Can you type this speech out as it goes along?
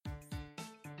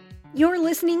You're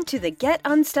listening to the Get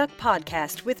Unstuck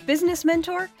podcast with business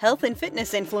mentor, health and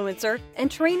fitness influencer, and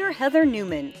trainer Heather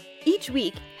Newman. Each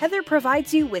week, Heather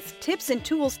provides you with tips and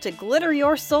tools to glitter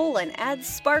your soul and add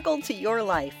sparkle to your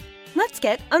life. Let's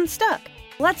get unstuck.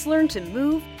 Let's learn to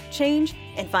move, change,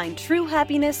 and find true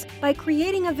happiness by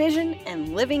creating a vision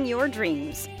and living your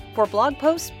dreams. For blog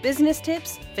posts, business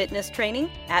tips, fitness training,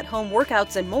 at-home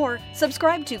workouts, and more,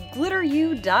 subscribe to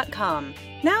glitteru.com.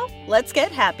 Now, let's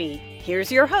get happy.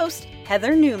 Here's your host,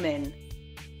 Heather Newman.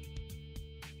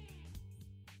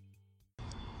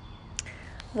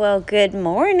 Well, good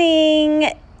morning.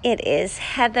 It is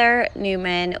Heather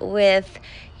Newman with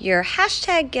your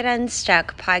hashtag Get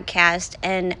Unstuck podcast,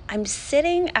 and I'm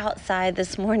sitting outside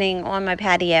this morning on my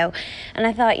patio, and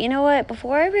I thought, you know what,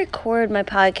 before I record my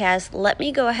podcast, let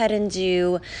me go ahead and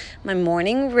do my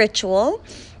morning ritual,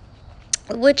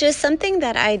 which is something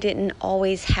that I didn't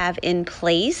always have in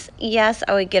place. Yes,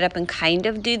 I would get up and kind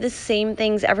of do the same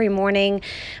things every morning,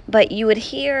 but you would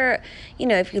hear,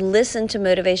 if you listen to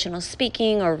motivational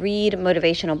speaking or read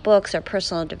motivational books or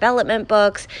personal development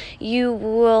books, you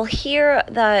will hear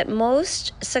that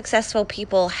most successful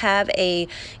people have a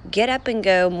get up and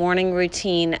go morning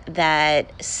routine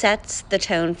that sets the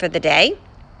tone for the day.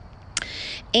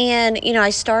 And, I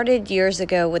started years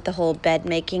ago with the whole bed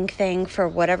making thing. For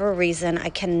whatever reason, I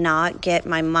cannot get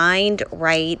my mind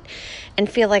right and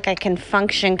feel like I can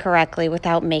function correctly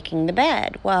without making the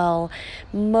bed. Well,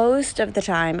 most of the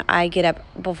time I get up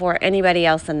before anybody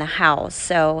else in the house.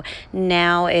 So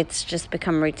now it's just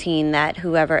become routine that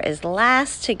whoever is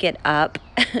last to get up,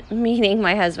 meaning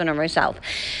my husband or myself,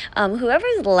 whoever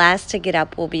is last to get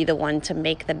up will be the one to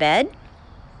make the bed.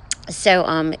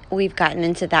 So we've gotten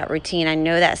into that routine. I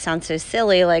know that sounds so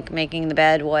silly, like making the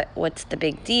bed, what's the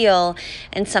big deal?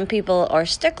 And some people are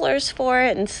sticklers for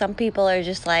it, and some people are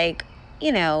just like,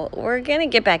 we're going to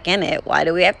get back in it. Why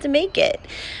do we have to make it?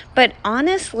 But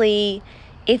honestly,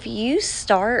 if you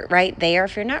start right there,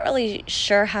 if you're not really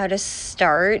sure how to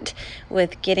start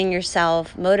with getting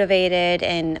yourself motivated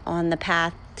and on the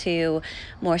path to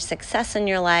more success in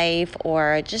your life,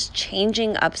 or just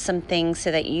changing up some things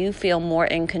so that you feel more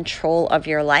in control of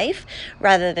your life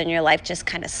rather than your life just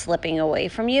kind of slipping away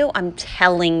from you, I'm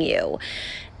telling you,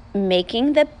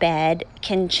 making the bed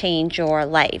can change your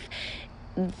life.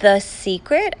 The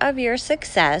secret of your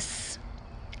success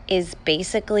is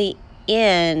basically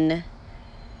in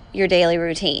your daily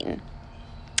routine.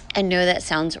 I know that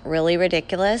sounds really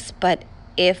ridiculous, but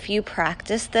if you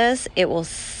practice this, it will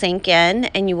sink in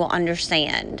and you will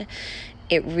understand.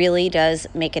 It really does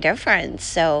make a difference.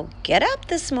 So get up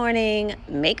this morning,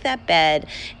 make that bed,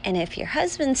 and if your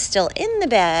husband's still in the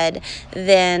bed,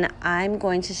 then I'm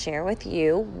going to share with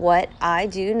you what I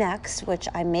do next, which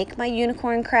I make my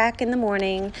unicorn crack in the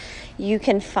morning. You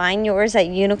can find yours at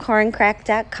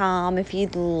unicorncrack.com if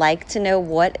you'd like to know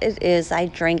what it is I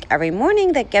drink every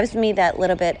morning that gives me that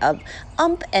little bit of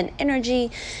oomph and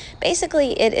energy.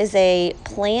 Basically, it is a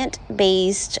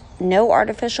plant-based, no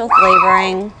artificial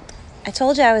flavoring. I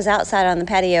told you I was outside on the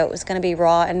patio. It was going to be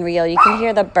raw and real. You can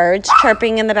hear the birds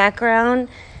chirping in the background,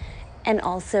 and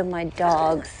also my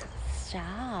dogs.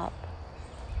 Stop.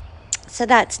 So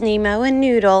that's Nemo and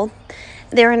Noodle.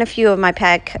 They're in a few of my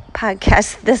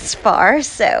podcasts this far.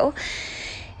 So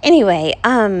anyway,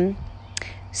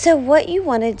 so what you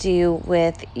want to do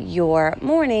with your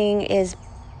morning is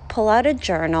pull out a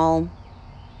journal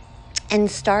and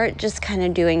start just kind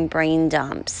of doing brain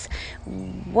dumps.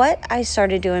 What I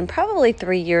started doing probably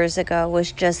 3 years ago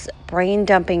was just brain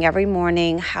dumping every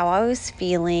morning, how I was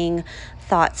feeling,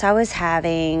 thoughts I was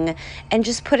having, and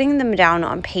just putting them down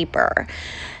on paper.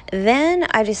 Then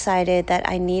I decided that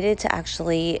I needed to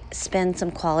actually spend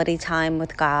some quality time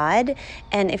with God.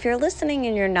 And if you're listening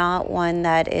and you're not one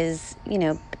that is,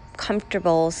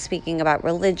 comfortable speaking about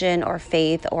religion or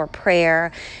faith or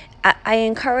prayer, I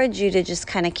encourage you to just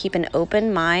kind of keep an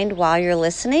open mind while you're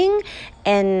listening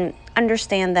and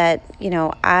understand that,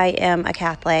 I am a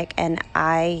Catholic and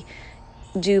I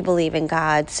do believe in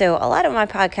God. So a lot of my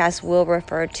podcasts will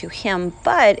refer to Him.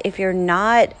 But if you're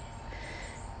not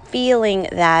feeling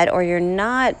that, or you're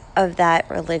not of that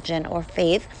religion or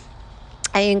faith,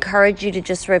 I encourage you to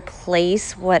just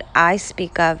replace what I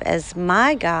speak of as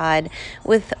my God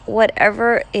with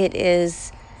whatever it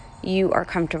is you are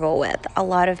comfortable with. A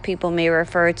lot of people may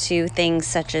refer to things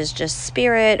such as just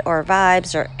spirit or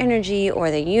vibes or energy or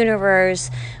the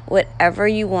universe, whatever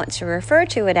you want to refer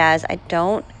to it as. I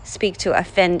don't speak to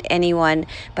offend anyone,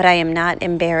 but I am not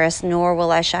embarrassed, nor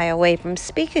will I shy away from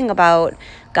speaking about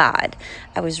God.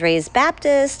 I was raised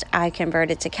Baptist. I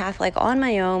converted to Catholic on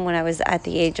my own when I was at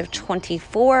the age of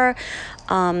 24.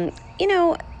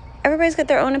 everybody's got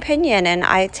their own opinion, and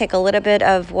I take a little bit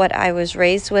of what I was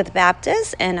raised with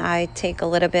Baptist, and I take a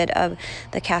little bit of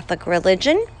the Catholic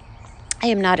religion. I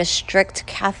am not a strict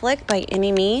Catholic by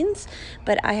any means,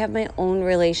 but I have my own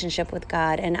relationship with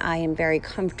God, and I am very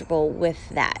comfortable with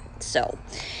that. So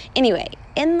anyway,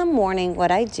 in the morning, what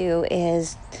I do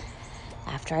is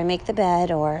after I make the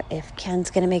bed, or if Ken's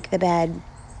going to make the bed,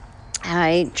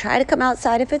 I try to come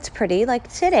outside if it's pretty,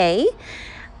 like today.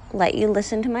 Let you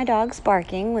listen to my dogs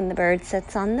barking when the bird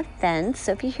sits on the fence.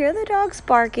 So if you hear the dogs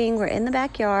barking, we're in the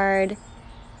backyard.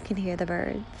 You can hear the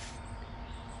birds.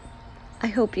 I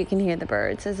hope you can hear the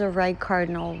birds. There's a red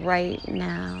cardinal right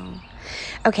now.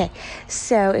 Okay,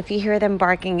 so if you hear them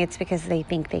barking, it's because they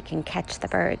think they can catch the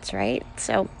birds, right?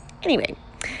 So anyway,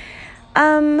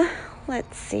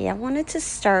 let's see. I wanted to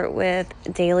start with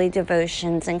daily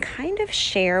devotions and kind of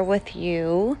share with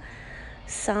you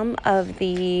some of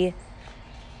the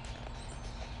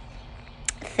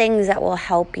things that will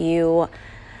help you,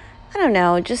 I don't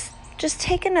know, just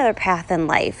take another path in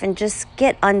life and just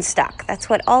get unstuck. That's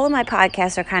what all of my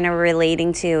podcasts are kind of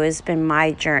relating to, has been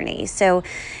my journey. So,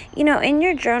 in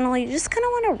your journal, you just kind of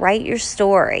want to write your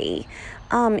story.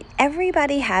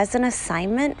 Everybody has an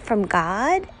assignment from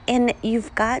God, and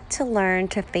you've got to learn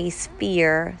to face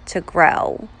fear to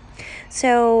grow.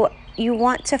 So you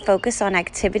want to focus on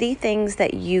things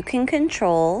that you can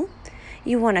control.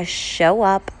 You want to show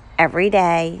up every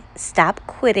day. Stop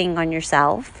quitting on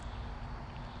yourself.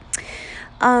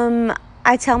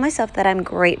 I tell myself that I'm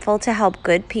grateful to help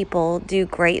good people do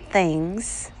great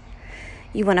things.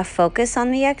 You want to focus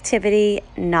on the activity,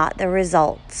 not the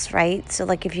results, right? So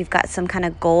like if you've got some kind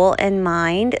of goal in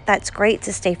mind, that's great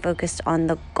to stay focused on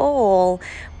the goal,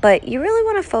 but you really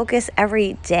want to focus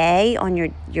every day on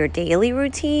your daily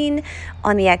routine,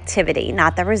 on the activity,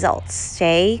 not the results.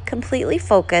 Stay completely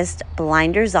focused,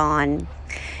 blinders on.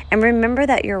 And remember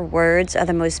that your words are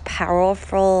the most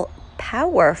powerful,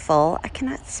 I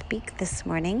cannot speak this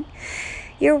morning.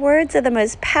 Your words are the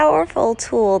most powerful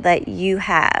tool that you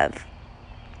have.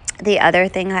 The other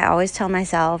thing I always tell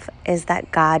myself is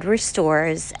that God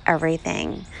restores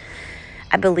everything.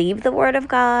 I believe the word of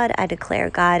God. I declare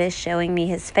God is showing me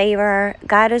his favor.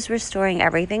 God is restoring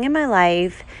everything in my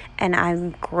life, and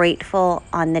I'm grateful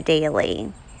on the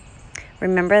daily.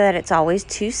 Remember that it's always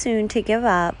too soon to give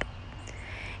up.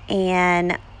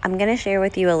 And I'm going to share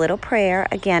with you a little prayer.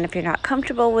 Again, if you're not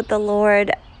comfortable with the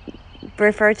Lord,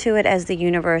 refer to it as the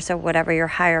universe or whatever your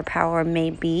higher power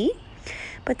may be.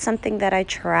 But something that I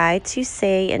try to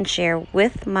say and share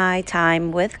with my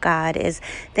time with God is,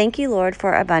 thank you, Lord,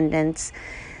 for abundance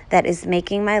that is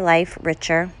making my life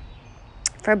richer,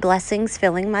 for blessings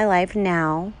filling my life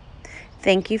now.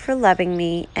 Thank you for loving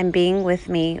me and being with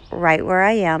me right where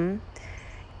I am,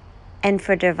 and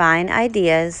for divine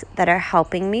ideas that are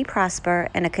helping me prosper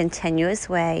in a continuous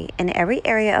way in every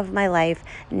area of my life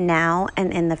now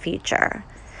and in the future.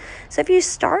 So if you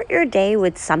start your day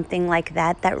with something like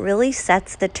that, that really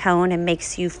sets the tone and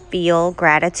makes you feel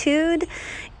gratitude,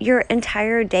 your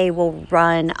entire day will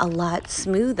run a lot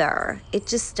smoother. It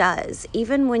just does.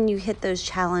 Even when you hit those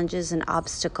challenges and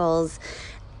obstacles,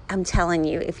 I'm telling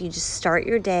you, if you just start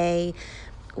your day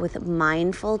with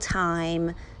mindful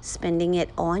time, spending it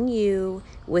on you,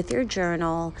 with your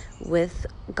journal, with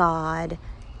God,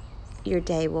 your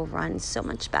day will run so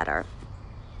much better.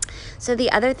 So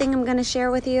the other thing I'm going to share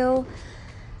with you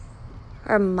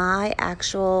are my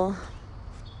actual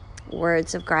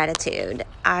words of gratitude.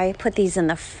 I put these in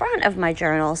the front of my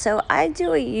journal. So I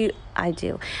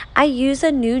use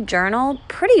a new journal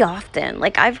pretty often.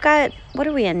 Like I've got, what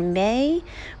are we in, May?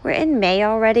 We're in May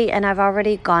already, and I've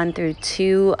already gone through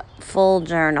 2 full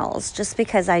journals just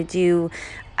because I've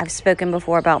spoken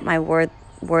before about my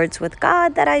words with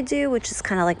God that I do, which is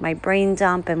kind of like my brain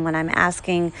dump, and when I'm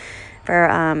asking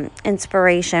for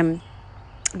inspiration.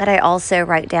 But I also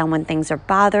write down when things are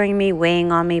bothering me,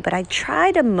 weighing on me, but I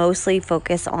try to mostly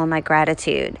focus on my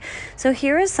gratitude. So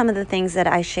here are some of the things that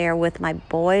I share with my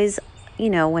boys,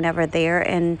 whenever they're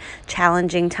in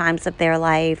challenging times of their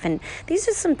life. And these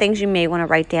are some things you may want to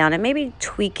write down and maybe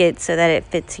tweak it so that it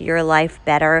fits your life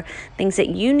better. Things that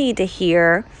you need to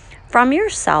hear from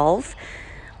yourself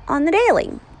on the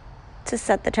daily to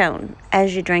set the tone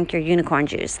as you drink your unicorn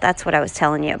juice. That's what I was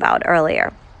telling you about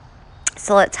earlier.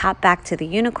 So let's hop back to the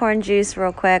unicorn juice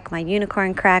real quick. My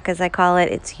unicorn crack, as I call it,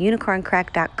 it's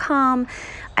unicorncrack.com.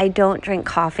 I don't drink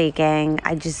coffee, gang.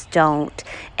 I just don't.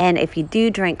 And if you do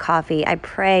drink coffee, I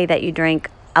pray that you drink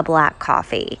a black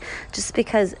coffee, just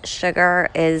because sugar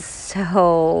is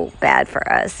so bad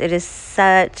for us. It is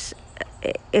such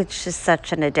it's just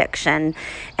such an addiction.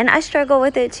 And I struggle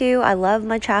with it too. I love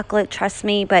my chocolate, trust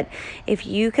me. But if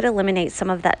you could eliminate some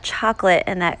of that chocolate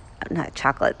and that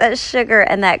sugar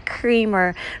and that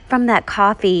creamer from that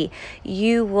coffee,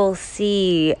 you will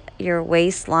see your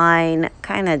waistline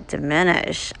kind of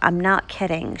diminish. I'm not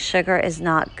kidding. Sugar is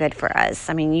not good for us.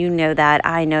 I mean, you know that,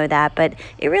 I know that, but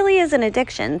it really is an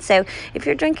addiction. So if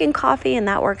you're drinking coffee and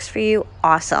that works for you,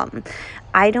 awesome.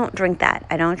 I don't drink that.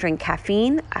 I don't drink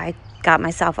caffeine. I got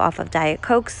myself off of Diet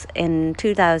Cokes in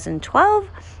 2012,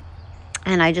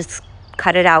 and I just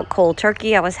cut it out cold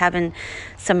turkey. I was having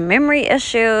some memory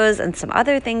issues and some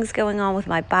other things going on with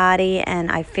my body,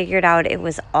 and I figured out it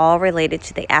was all related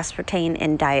to the aspartame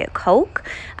in Diet Coke.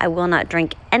 I will not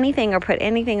drink anything or put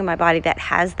anything in my body that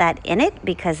has that in it,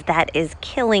 because that is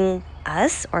killing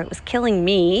us, or it was killing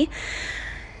me.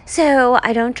 So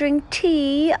I don't drink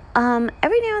tea.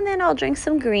 Every now and then I'll drink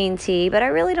some green tea, but I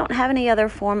really don't have any other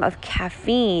form of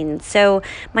caffeine. So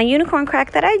my unicorn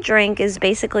crack that I drink is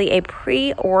basically a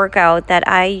pre-workout that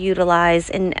I utilize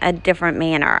in a different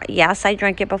manner. Yes, I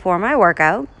drink it before my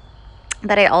workout,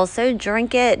 but I also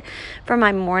drink it for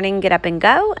my morning get up and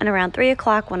go, and around 3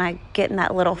 o'clock when I get in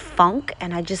that little funk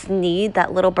and I just need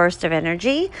that little burst of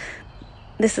energy.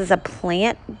 This is a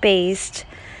plant-based,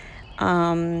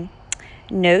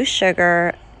 no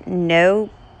sugar, no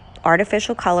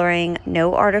artificial coloring,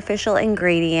 no artificial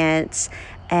ingredients,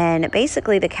 and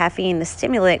basically the caffeine, the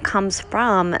stimulant, comes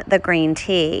from the green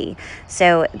tea.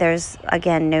 So there's,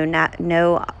 again,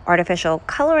 no artificial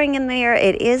coloring in there.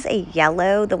 It is a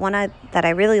yellow. The one that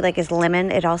I really like is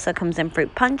lemon. It also comes in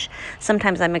fruit punch.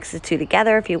 Sometimes I mix the two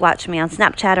together. If you watch me on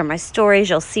Snapchat or my stories,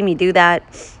 you'll see me do that.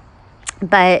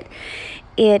 But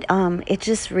it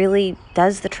just really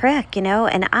does the trick,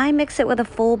 and I mix it with a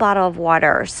full bottle of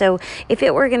water. So if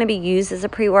it were going to be used as a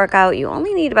pre-workout, you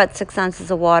only need about 6 ounces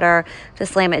of water to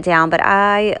slam it down. But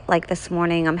like this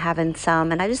morning, I'm having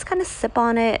some, and I just kind of sip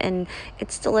on it, and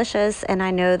it's delicious. And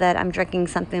I know that I'm drinking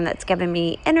something that's giving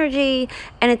me energy,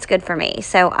 and it's good for me.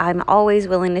 So I'm always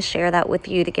willing to share that with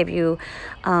you, to give you,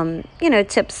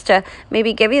 tips to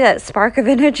maybe give you that spark of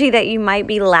energy that you might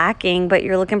be lacking, but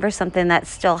you're looking for something that's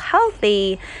still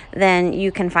healthy. Then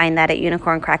you can find that at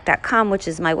unicorncrack.com, which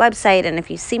is my website. And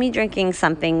if you see me drinking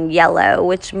something yellow,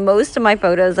 which most of my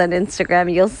photos on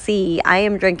Instagram, you'll see I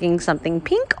am drinking something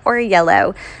pink or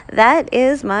yellow, that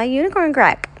is my unicorn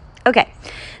crack. Okay,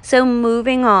 so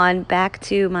moving on back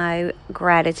to my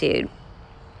gratitude.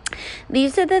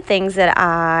 These are the things that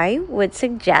I would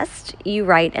suggest you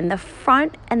write in the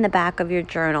front and the back of your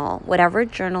journal, whatever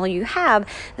journal you have.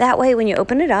 That way, when you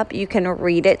open it up, you can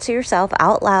read it to yourself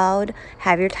out loud,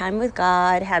 have your time with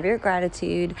God, have your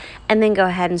gratitude, and then go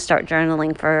ahead and start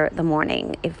journaling for the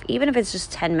morning. Even if it's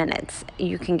just 10 minutes,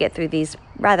 you can get through these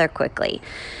rather quickly.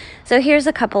 So here's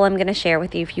a couple I'm going to share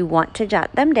with you if you want to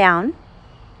jot them down.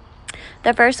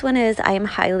 The first one is, I am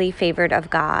highly favored of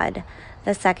God.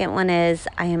 The second one is,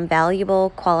 I am valuable,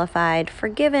 qualified,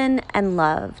 forgiven, and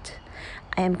loved.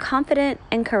 I am confident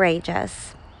and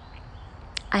courageous.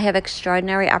 I have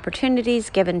extraordinary opportunities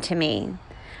given to me.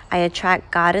 I attract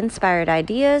God-inspired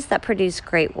ideas that produce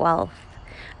great wealth.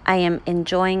 I am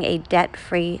enjoying a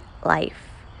debt-free life.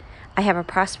 I have a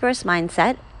prosperous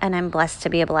mindset, and I'm blessed to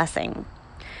be a blessing.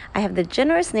 I have the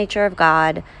generous nature of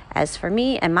God. As for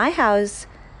me and my house,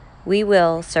 we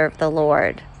will serve the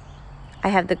Lord. I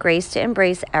have the grace to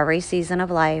embrace every season of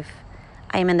life.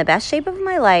 I am in the best shape of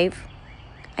my life.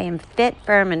 I am fit,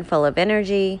 firm, and full of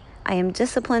energy. I am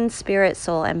disciplined, spirit,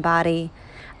 soul, and body.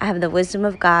 I have the wisdom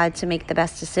of God to make the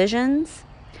best decisions.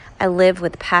 I live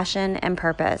with passion and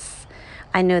purpose.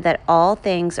 I know that all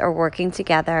things are working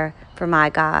together for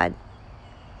my God.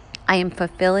 I am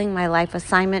fulfilling my life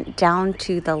assignment down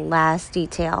to the last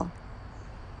detail.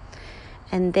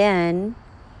 And then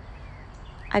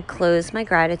I close my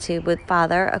gratitude with,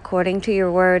 Father, according to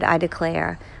your word, I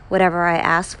declare, whatever I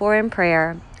ask for in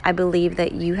prayer, I believe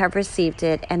that you have received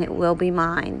it and it will be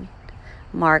mine.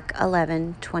 Mark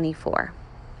 11:24.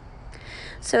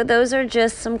 So those are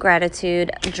just some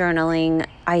gratitude journaling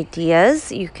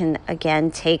ideas. You can, again,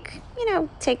 take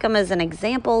them as an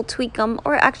example, tweak them,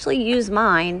 or actually use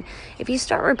mine. If you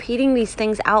start repeating these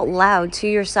things out loud to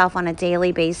yourself on a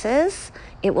daily basis,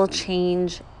 it will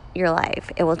change your life.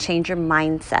 It will change your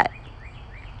mindset.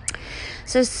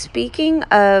 So speaking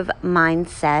of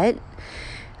mindset,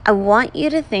 I want you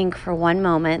to think for one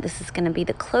moment, this is going to be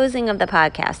the closing of the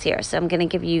podcast here. So I'm going to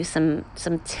give you some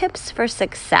tips for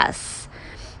success,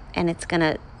 and it's going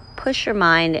to push your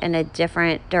mind in a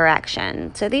different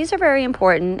direction. So these are very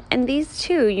important, and these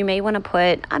too you may want to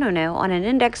put, on an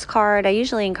index card. I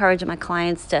usually encourage my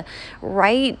clients to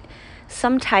write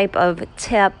some type of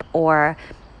tip or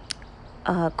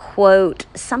a quote,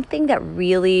 something that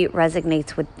really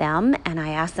resonates with them, and I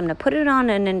ask them to put it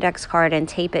on an index card and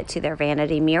tape it to their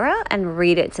vanity mirror and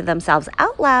read it to themselves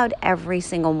out loud every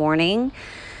single morning.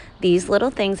 These little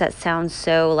things that sound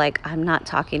so like I'm not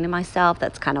talking to myself,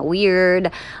 that's kind of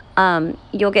weird,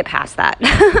 you'll get past that.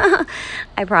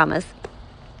 I promise.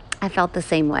 I felt the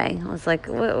same way. I was like,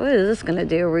 what is this going to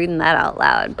do, reading that out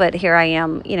loud? But here I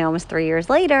am, almost 3 years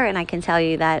later, and I can tell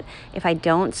you that if I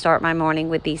don't start my morning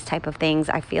with these type of things,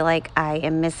 I feel like I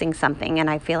am missing something,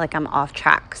 and I feel like I'm off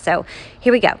track. So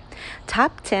here we go.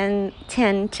 Top 10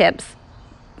 tips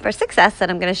for success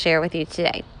that I'm going to share with you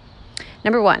today.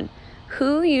 Number 1,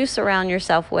 who you surround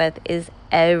yourself with is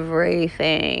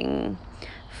everything.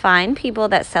 Find people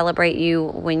that celebrate you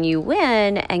when you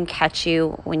win and catch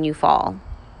you when you fall.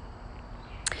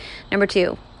 Number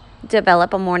 2,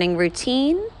 develop a morning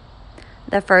routine.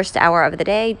 The first hour of the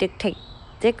day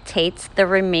dictates the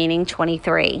remaining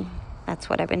 23. That's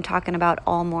what I've been talking about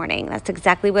all morning. That's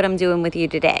exactly what I'm doing with you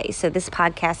today. So this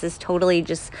podcast is totally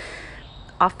just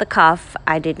off the cuff.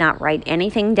 I did not write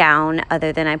anything down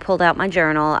other than I pulled out my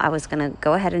journal. I was going to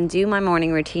go ahead and do my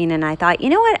morning routine, and I thought, you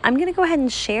know what? I'm going to go ahead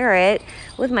and share it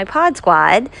with my pod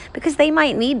squad because they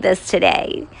might need this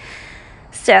today.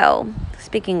 So,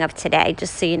 speaking of today,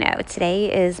 just so you know,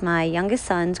 today is my youngest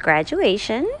son's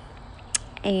graduation,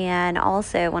 and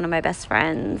also one of my best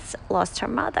friends lost her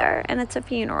mother, and it's a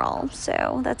funeral,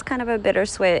 so that's kind of a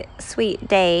bittersweet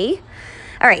day.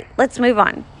 All right, let's move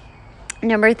on.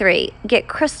 Number 3, get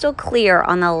crystal clear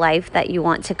on the life that you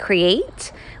want to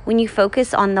create. When you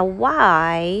focus on the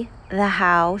why, the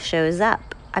how shows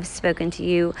up. I've spoken to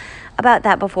you about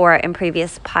that before in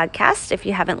previous podcasts. If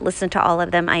you haven't listened to all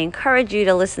of them, I encourage you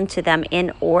to listen to them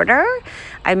in order.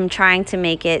 I'm trying to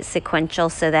make it sequential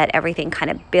so that everything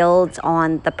kind of builds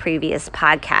on the previous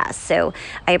podcast. So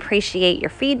I appreciate your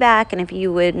feedback, and if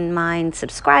you wouldn't mind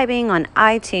subscribing on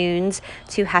iTunes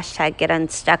to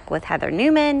 #GetUnstuck with Heather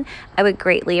Newman, I would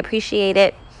greatly appreciate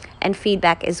it, and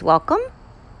feedback is welcome.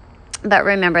 But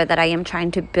remember that I am trying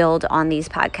to build on these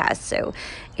podcasts. So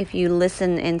if you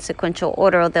listen in sequential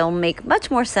order, they'll make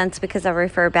much more sense because I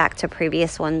refer back to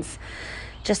previous ones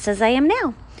just as I am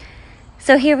now.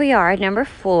 So here we are. Number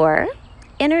 4,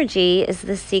 energy is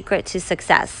the secret to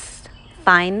success.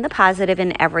 Find the positive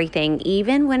in everything,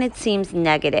 even when it seems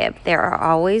negative. There are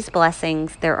always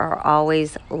blessings. There are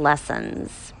always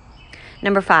lessons.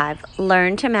 Number 5,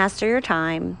 learn to master your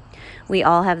time. We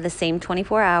all have the same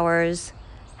 24 hours.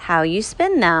 How you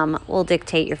spend them will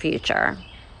dictate your future.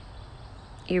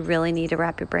 You really need to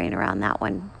wrap your brain around that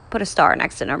one. Put a star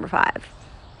next to number 5.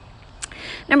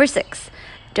 Number 6,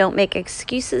 don't make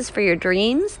excuses for your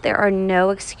dreams. There are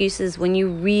no excuses when you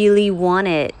really want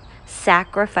it.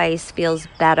 Sacrifice feels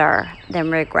better than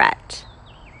regret.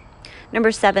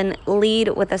 Number 7, lead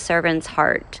with a servant's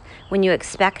heart. When you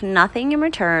expect nothing in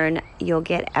return, you'll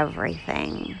get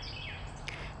everything.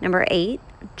 Number 8,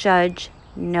 judge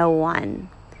no one.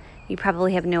 You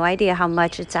probably have no idea how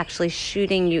much it's actually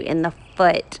shooting you in the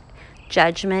foot.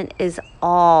 Judgment is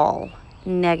all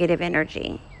negative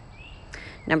energy.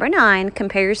 Number 9,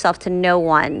 compare yourself to no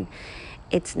one.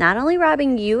 It's not only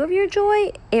robbing you of your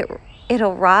joy,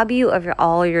 it'll rob you of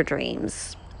all your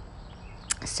dreams.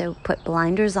 So put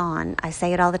blinders on. I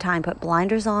say it all the time. Put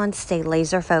blinders on. Stay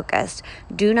laser focused.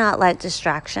 Do not let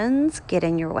distractions get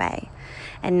in your way.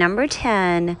 And number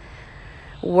 10,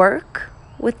 work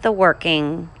with the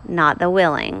working, not the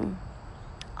willing.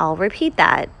 I'll repeat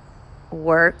that.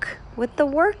 Work with the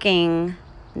working,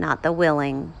 not the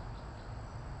willing.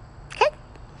 Okay?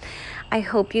 I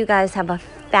hope you guys have a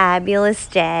fabulous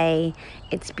day.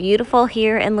 It's beautiful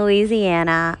here in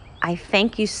Louisiana. I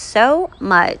thank you so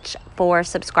much for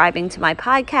subscribing to my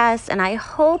podcast, and I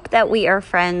hope that we are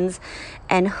friends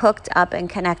and hooked up and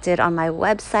connected on my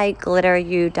website,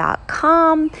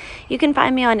 glitteru.com. You can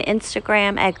find me on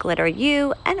Instagram at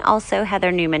glitteru and also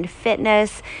Heather Newman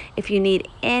Fitness. If you need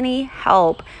any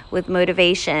help with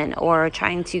motivation or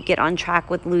trying to get on track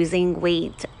with losing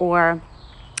weight or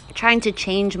trying to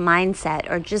change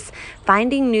mindset or just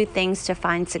finding new things to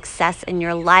find success in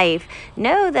your life,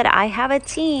 know that I have a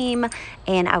team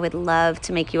and I would love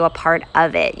to make you a part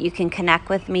of it. You can connect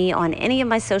with me on any of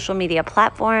my social media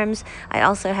platforms. I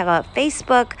also have a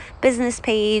Facebook business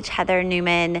page, Heather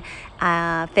Newman,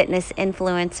 fitness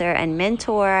influencer and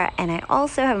mentor. And I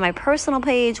also have my personal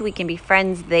page. We can be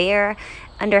friends there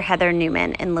under Heather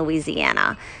Newman in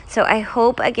Louisiana. So I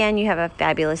hope, again, you have a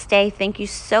fabulous day. Thank you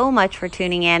so much for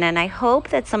tuning in. And I hope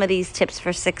that some of these tips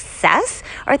for success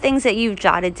are things that you've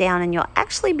jotted down and you'll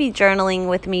actually be journaling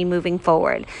with me moving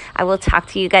forward. I will talk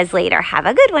to you guys later. Have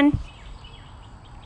a good one.